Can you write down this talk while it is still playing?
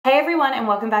everyone and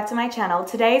welcome back to my channel.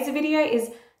 Today's video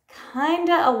is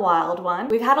kinda a wild one.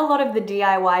 We've had a lot of the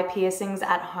DIY piercings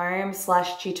at home /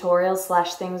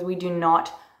 tutorials / things we do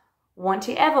not want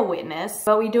to ever witness,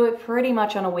 but we do it pretty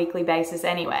much on a weekly basis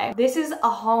anyway. This is a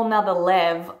whole nother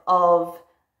level of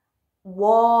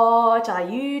what are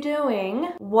you doing?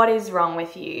 What is wrong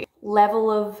with you? Level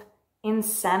of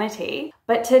insanity.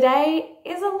 But today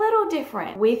is a little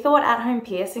different. We thought at-home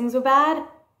piercings were bad.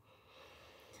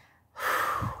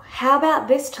 How about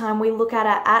this time we look at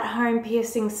our at-home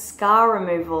piercing scar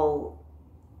removal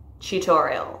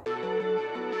tutorial?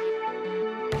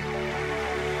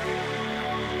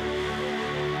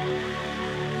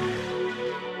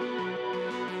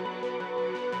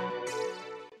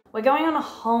 We're going on a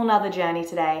whole nother journey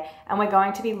today, and we're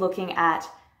going to be looking at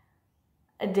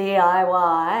a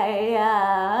DIY.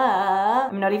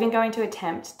 I'm not even going to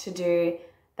attempt to do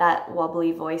that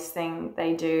wobbly voice thing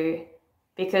they do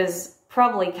because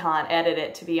probably can't edit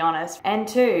it, to be honest. And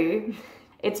two,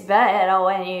 it's better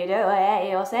when you do it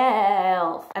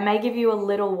yourself. I may give you a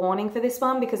little warning for this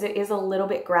one because it is a little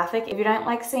bit graphic. If you don't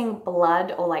like seeing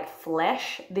blood or like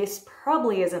flesh, this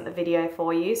probably isn't the video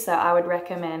for you, so I would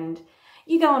recommend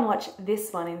you go and watch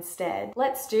this one instead.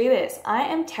 Let's do this. I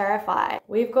am terrified.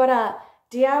 We've got a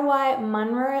DIY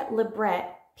Munro Lebret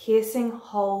piercing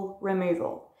hole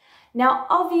removal. Now,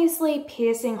 obviously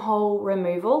piercing hole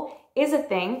removal is a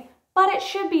thing, but it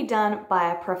should be done by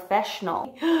a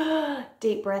professional.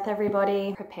 Deep breath,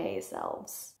 everybody. Prepare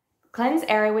yourselves. Cleanse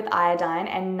area with iodine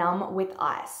and numb with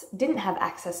ice. Didn't have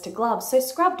access to gloves, so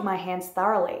scrubbed my hands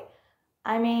thoroughly.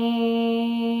 I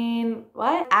mean,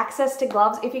 what? Access to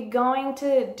gloves? If you're going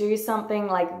to do something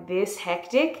like this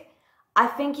hectic, I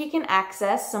think you can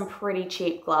access some pretty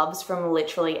cheap gloves from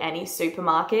literally any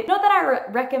supermarket. Not that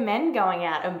I recommend going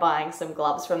out and buying some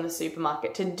gloves from the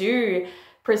supermarket to do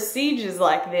procedures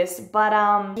like this, but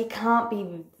you can't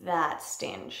be that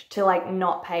stingy to like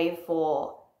not pay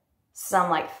for some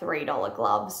like $3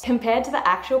 gloves. Compared to the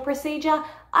actual procedure,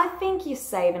 I think you're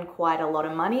saving quite a lot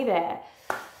of money there.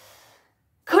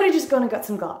 Could have just gone and got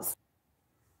some gloves.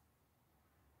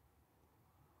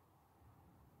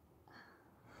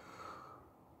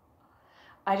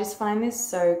 I just find this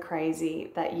so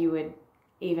crazy that you would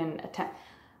even attempt.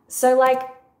 So like,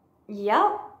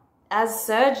 yep. As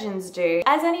surgeons do,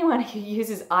 as anyone who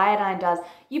uses iodine does,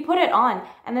 you put it on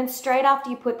and then straight after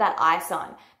you put that ice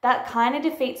on. That kind of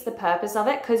defeats the purpose of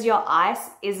it because your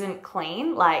ice isn't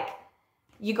clean. Like,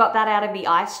 you got that out of the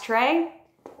ice tray.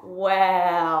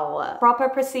 Wow. Proper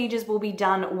procedures will be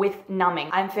done with numbing.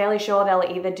 I'm fairly sure they'll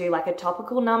either do like a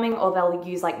topical numbing or they'll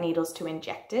use like needles to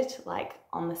inject it like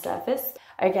on the surface.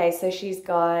 Okay, so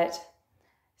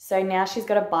now she's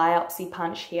got a biopsy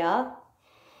punch here.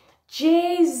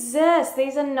 Jesus,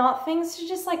 these are not things to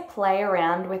just like play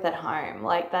around with at home.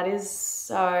 Like that is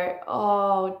so,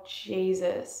 oh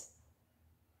Jesus.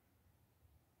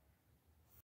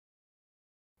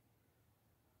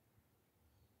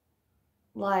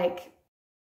 Like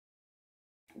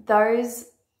those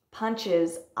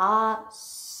punches are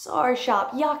so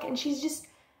sharp, yuck. And she's just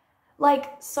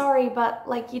like, sorry, but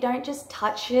like you don't just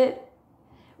touch it.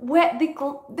 Get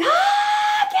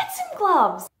some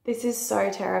gloves. This is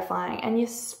so terrifying. And your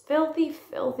filthy,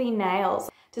 filthy nails.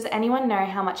 Does anyone know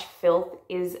how much filth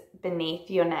is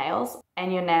beneath your nails?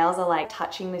 And your nails are like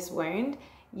touching this wound?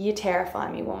 You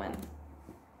terrify me, woman.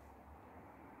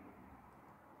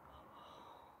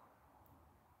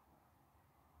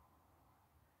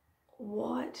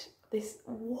 What?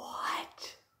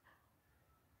 What?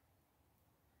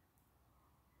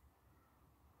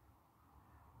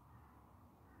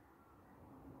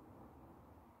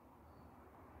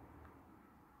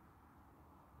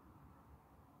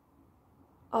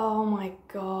 Oh my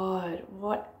God,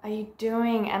 what are you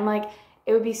doing? And like,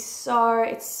 it would be it's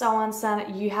so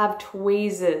unsanitary. You have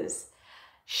tweezers.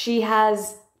 She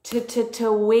has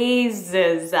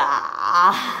tweezers.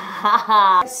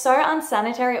 So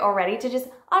unsanitary already to just,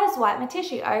 I just wipe my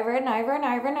tissue over and over and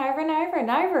over and over and over and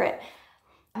over it.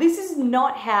 This is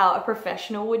not how a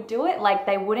professional would do it. Like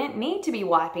they wouldn't need to be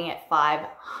wiping it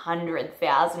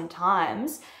 500,000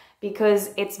 times. Because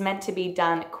it's meant to be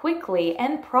done quickly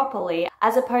and properly,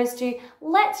 as opposed to,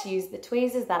 let's use the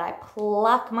tweezers that I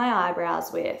pluck my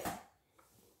eyebrows with.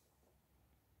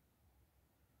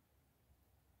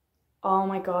 Oh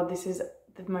my God, this is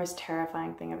the most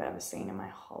terrifying thing I've ever seen in my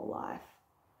whole life.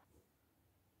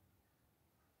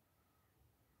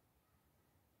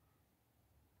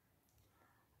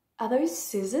 Are those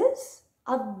scissors?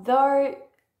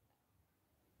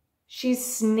 She's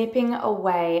snipping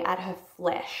away at her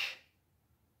flesh.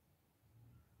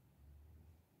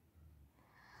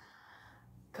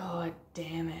 God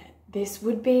damn it. This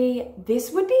would be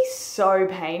so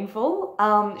painful.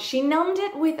 She numbed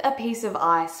it with a piece of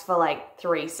ice for like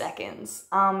 3 seconds.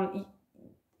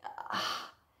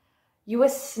 You were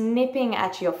snipping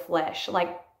at your flesh,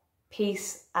 like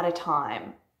piece at a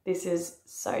time. This is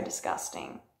so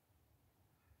disgusting.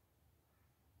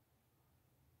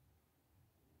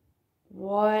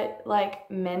 What,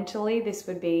 like mentally, this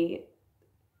would be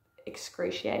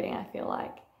excruciating, I feel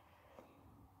like.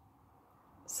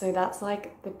 So that's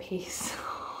like the piece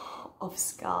of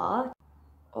scar.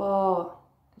 Oh,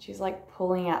 she's like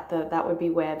pulling at that would be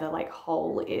where the like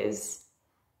hole is.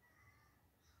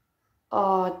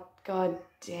 Oh, God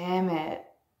damn it.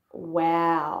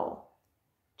 Wow.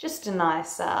 Just a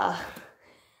nice,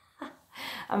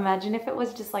 imagine if it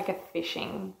was just like a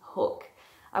fishing hook.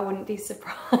 I wouldn't be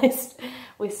surprised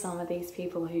with some of these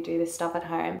people who do this stuff at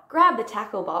home. Grab the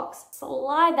tackle box,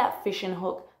 slide that fishing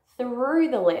hook through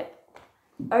the lip.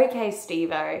 Okay,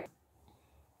 Steve-O.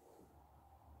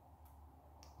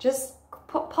 Just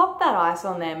pop that ice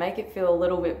on there, make it feel a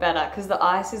little bit better, because the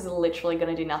ice is literally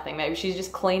going to do nothing. Maybe she's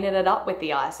just cleaning it up with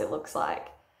the ice, it looks like.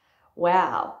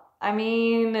 Wow. I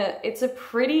mean, it's a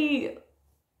pretty...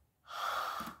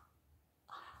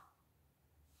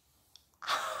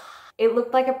 It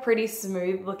looked like a pretty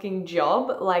smooth looking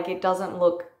job. Like, it doesn't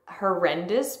look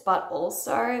horrendous, but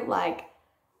also like,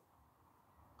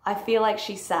 I feel like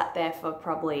she sat there for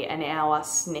probably an hour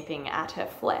snipping at her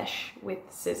flesh with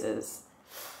scissors.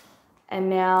 And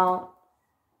now,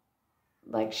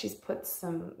 like, she's put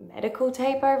some medical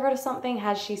tape over it or something.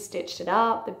 Has she stitched it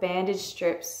up? The bandage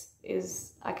strips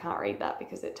is, I can't read that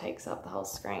because it takes up the whole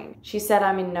screen. She said,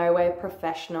 I'm in no way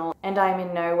professional and I'm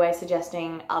in no way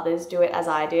suggesting others do it as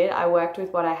I did. I worked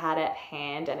with what I had at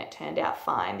hand and it turned out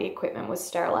fine. The equipment was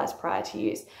sterilized prior to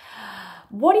use.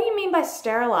 What do you mean by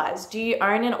sterilized? Do you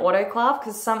own an autoclave?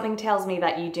 Because something tells me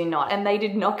that you do not. And they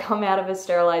did not come out of a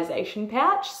sterilization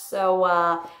pouch.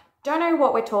 So don't know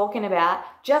what we're talking about.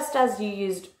 Just as you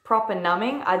used proper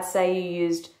numbing, I'd say you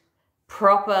used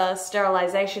proper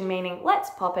sterilization, meaning let's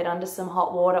pop it under some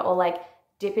hot water or like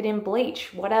dip it in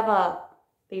bleach, whatever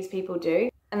these people do.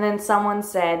 And then someone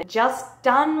said, just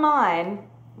done mine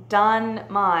last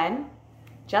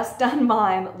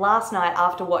night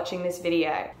after watching this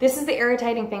video. This is the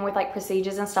irritating thing with like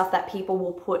procedures and stuff that people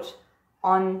will put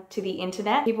onto the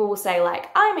internet. People will say like,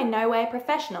 I'm in no way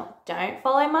professional. Don't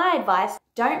follow my advice.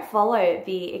 Don't follow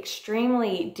the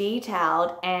extremely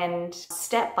detailed and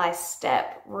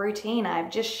step-by-step routine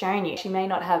I've just shown you. She may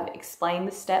not have explained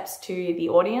the steps to the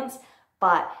audience,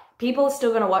 but people are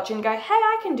still gonna watch and go, hey,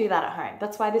 I can do that at home.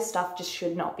 That's why this stuff just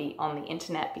should not be on the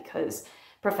internet, because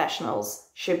professionals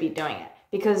should be doing it.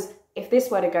 Because if this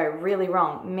were to go really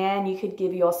wrong, man, you could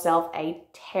give yourself a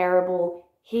terrible,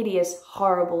 hideous,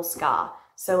 horrible scar.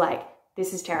 So like,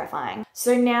 this is terrifying.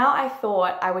 So now I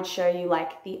thought I would show you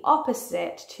like the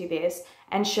opposite to this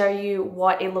and show you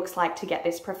what it looks like to get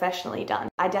this professionally done.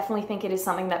 I definitely think it is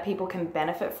something that people can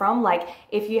benefit from. Like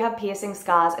if you have piercing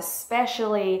scars,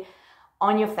 especially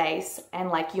on your face and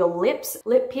like your lips,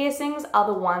 lip piercings are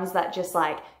the ones that just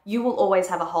like, you will always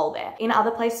have a hole there. In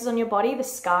other places on your body, the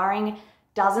scarring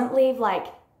doesn't leave like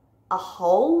a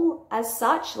hole as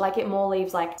such, like it more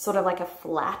leaves like sort of like a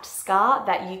flat scar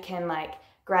that you can like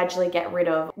gradually get rid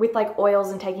of with like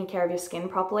oils and taking care of your skin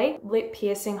properly. Lip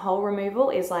piercing hole removal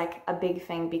is like a big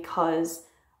thing because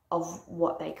of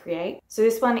what they create. So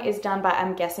this one is done by,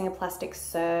 I'm guessing, a plastic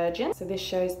surgeon. So this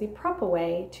shows the proper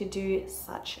way to do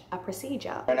such a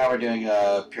procedure. Right now we're doing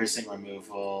a piercing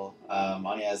removal.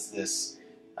 Anya has this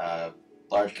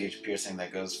large gauge piercing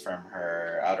that goes from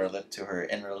her outer lip to her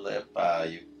inner lip.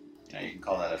 You can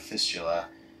call that a fistula.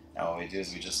 And what we do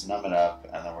is we just numb it up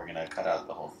and then we're gonna cut out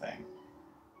the whole thing.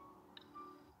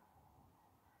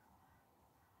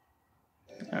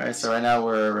 Alright, so right now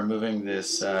we're removing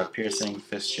this piercing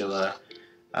fistula.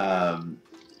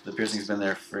 The piercing's been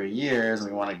there for years and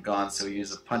we want it gone, so we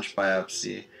use a punch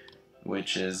biopsy,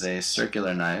 which is a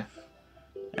circular knife,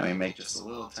 and we make just a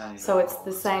little tiny... So it's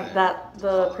the same, that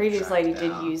the previous lady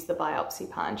did use the biopsy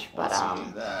punch, but once we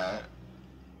do that,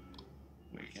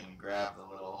 we can grab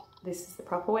the little... This is the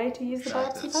proper way to use the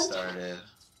biopsy punch? Started,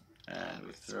 and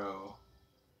we throw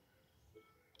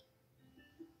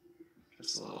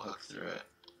just a little hook through it.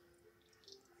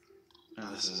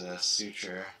 And this is a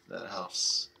suture that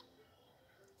helps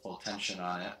hold tension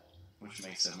on it, which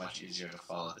makes it much easier to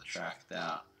follow the track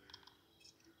down.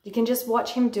 You can just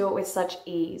watch him do it with such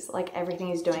ease, like everything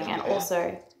he's doing. And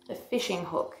also, the fishing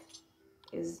hook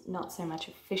is not so much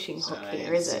a fishing hook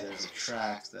here, is it? There's a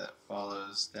track that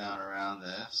follows down around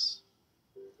this.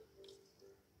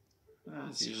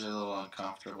 It's usually a little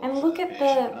uncomfortable. And for look the at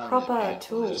patient. the Not proper really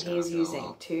painful, they tool just kinda he's feel a using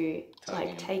little to tugging like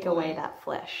and take pulling away that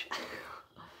flesh.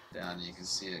 down. You can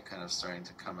see it kind of starting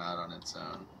to come out on its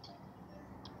own.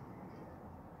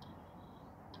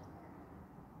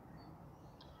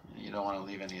 You don't want to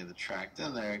leave any of the tract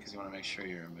in there because you want to make sure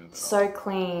you remove it all. So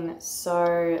clean,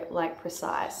 so like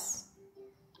precise.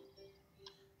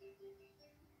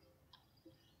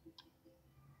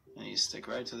 And you stick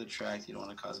right to the tract. You don't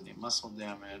want to cause any muscle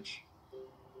damage.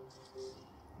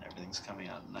 Everything's coming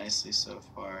out nicely so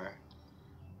far.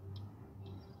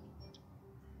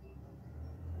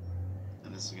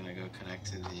 And this is going to go connect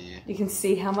to the... You can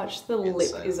see how much the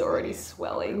lip is already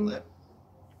swelling. Lip.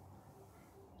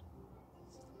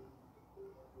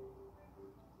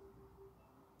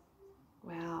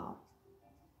 Wow.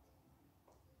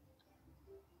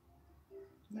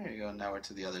 There you go. Now we're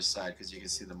to the other side because you can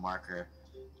see the marker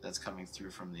that's coming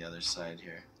through from the other side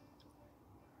here.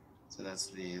 So that's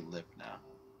the lip now.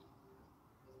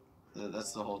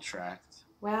 That's the whole tract.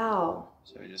 Wow.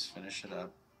 So we just finish it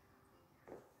up.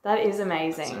 That is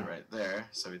amazing. That's it right there.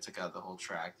 So we took out the whole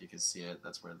tract. You can see it.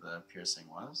 That's where the piercing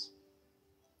was.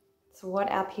 So what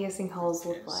our piercing holes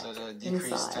look like So to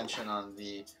decrease inside. tension on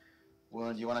the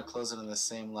wound, you want to close it in the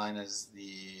same line as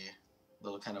the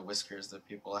little kind of whiskers that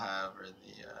people have, or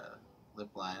the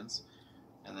lip lines.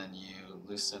 And then you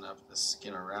loosen up the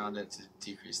skin around it to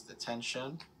decrease the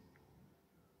tension.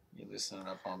 You loosen it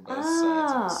up on both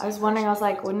sides. I was wondering, I was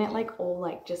like, wouldn't it like all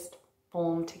like just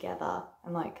form together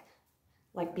and like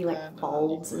be like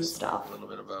folds and stuff? A little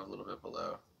bit above, a little bit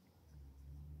below.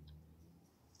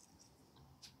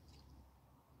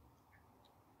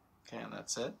 Okay, and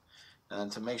that's it.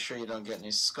 And to make sure you don't get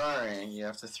any scarring, you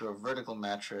have to throw vertical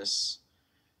mattress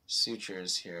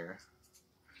sutures here.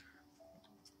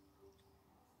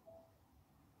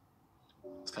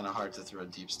 It's kind of hard to throw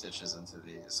deep stitches into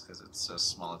these because it's so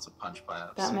small. It's a punch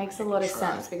biopsy. That makes a lot of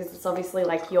sense because it's obviously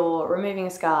like you're removing a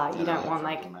scar. You don't want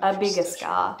like a bigger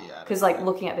scar because like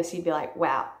looking at this, you'd be like,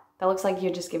 wow, that looks like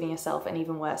you're just giving yourself an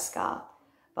even worse scar.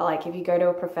 But like if you go to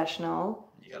a professional,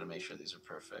 you got to make sure these are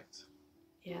perfect.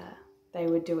 Yeah, they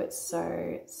would do it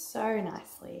so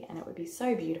nicely and it would be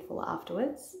so beautiful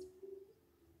afterwards.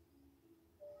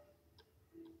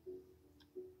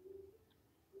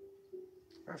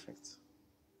 Perfect.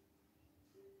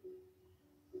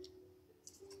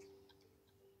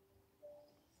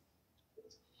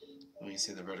 You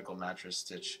see the vertical mattress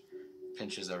stitch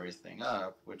pinches everything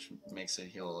up, which makes it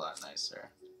heal a lot nicer.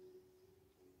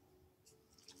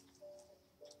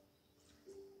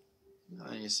 And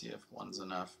then you see if one's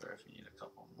enough or if you need a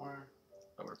couple more,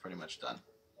 but we're pretty much done.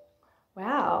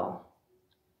 Wow.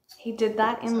 He did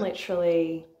that in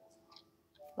literally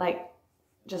like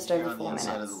just over 4 minutes.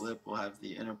 On the inside of the lip, we'll have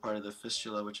the inner part of the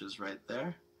fistula, which is right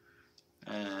there.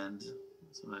 And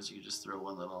sometimes you can just throw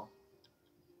one little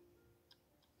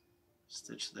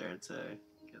stitch there to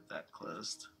get that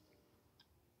closed.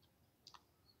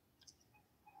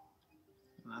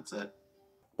 And that's it.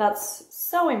 That's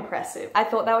so impressive. I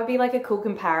thought that would be like a cool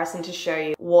comparison to show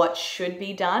you what should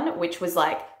be done, which was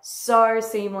like so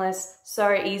seamless,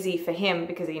 so easy for him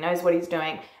because he knows what he's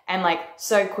doing, and like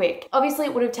so quick. Obviously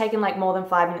it would have taken like more than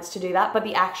 5 minutes to do that, but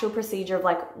the actual procedure of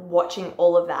like watching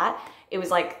all of that, it was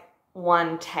like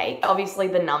one take. Obviously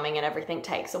the numbing and everything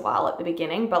takes a while at the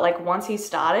beginning, but like once he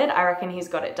started, I reckon he's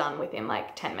got it done within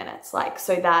like 10 minutes. Like,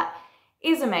 so that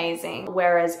is amazing.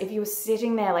 Whereas if you were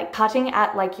sitting there like cutting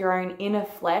at like your own inner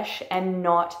flesh and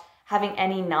not having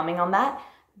any numbing on that,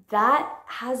 that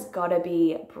has gotta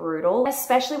be brutal.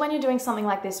 Especially when you're doing something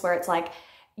like this where it's like,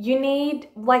 you need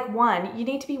like one, you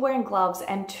need to be wearing gloves,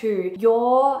 and two,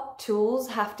 your tools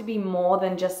have to be more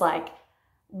than just like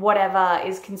whatever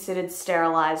is considered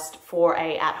sterilized for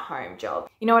a at-home job.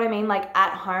 You know what I mean? Like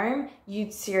at home, you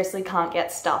seriously can't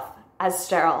get stuff as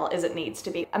sterile as it needs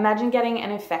to be. Imagine getting an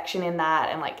infection in that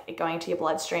and like it going to your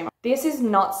bloodstream. This is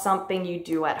not something you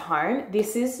do at home.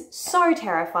 This is so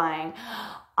terrifying.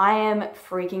 I am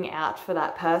freaking out for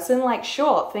that person. Like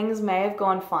sure, things may have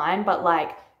gone fine, but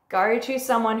like go to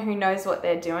someone who knows what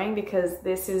they're doing because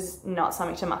this is not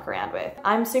something to muck around with.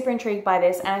 I'm super intrigued by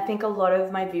this, and I think a lot of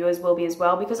my viewers will be as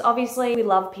well, because obviously we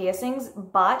love piercings,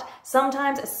 but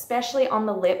sometimes, especially on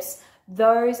the lips,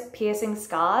 those piercing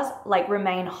scars like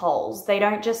remain holes. They're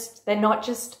not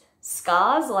just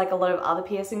scars like a lot of other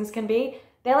piercings can be.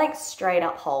 They're like straight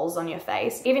up holes on your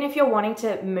face. Even if you're wanting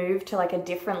to move to like a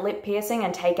different lip piercing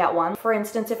and take out one. For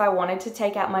instance, if I wanted to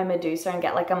take out my Medusa and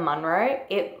get like a Munro,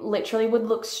 it literally would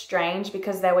look strange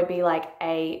because there would be like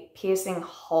a piercing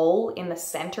hole in the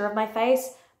center of my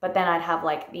face, but then I'd have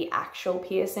like the actual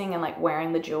piercing and like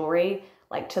wearing the jewelry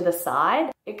like to the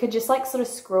side, it could just like sort of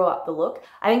screw up the look.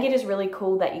 I think it is really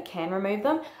cool that you can remove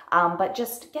them, but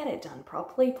just get it done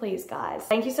properly, please, guys.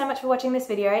 Thank you so much for watching this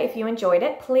video. If you enjoyed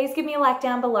it, please give me a like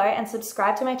down below and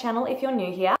subscribe to my channel if you're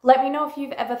new here. Let me know if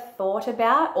you've ever thought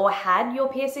about or had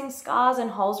your piercing scars and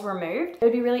holes removed. It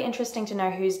would be really interesting to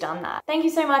know who's done that. Thank you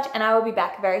so much, and I will be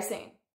back very soon.